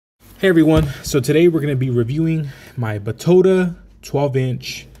Hey everyone, so today we're going to be reviewing my BATODA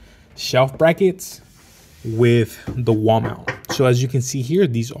 12-inch shelf brackets with the wall mount. So as you can see here,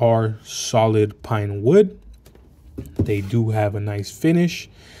 these are solid pine wood. They do have a nice finish,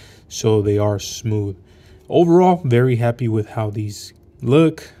 so they are smooth. Overall, very happy with how these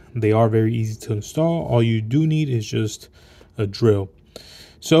look. They are very easy to install. All you do need is just a drill.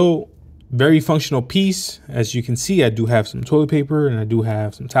 So very functional piece. As you can see, I do have some toilet paper and I do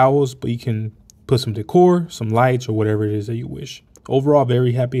have some towels, but you can put some decor, some lights, or whatever it is that you wish. Overall,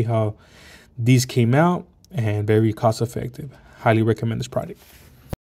 very happy how these came out and very cost effective. Highly recommend this product.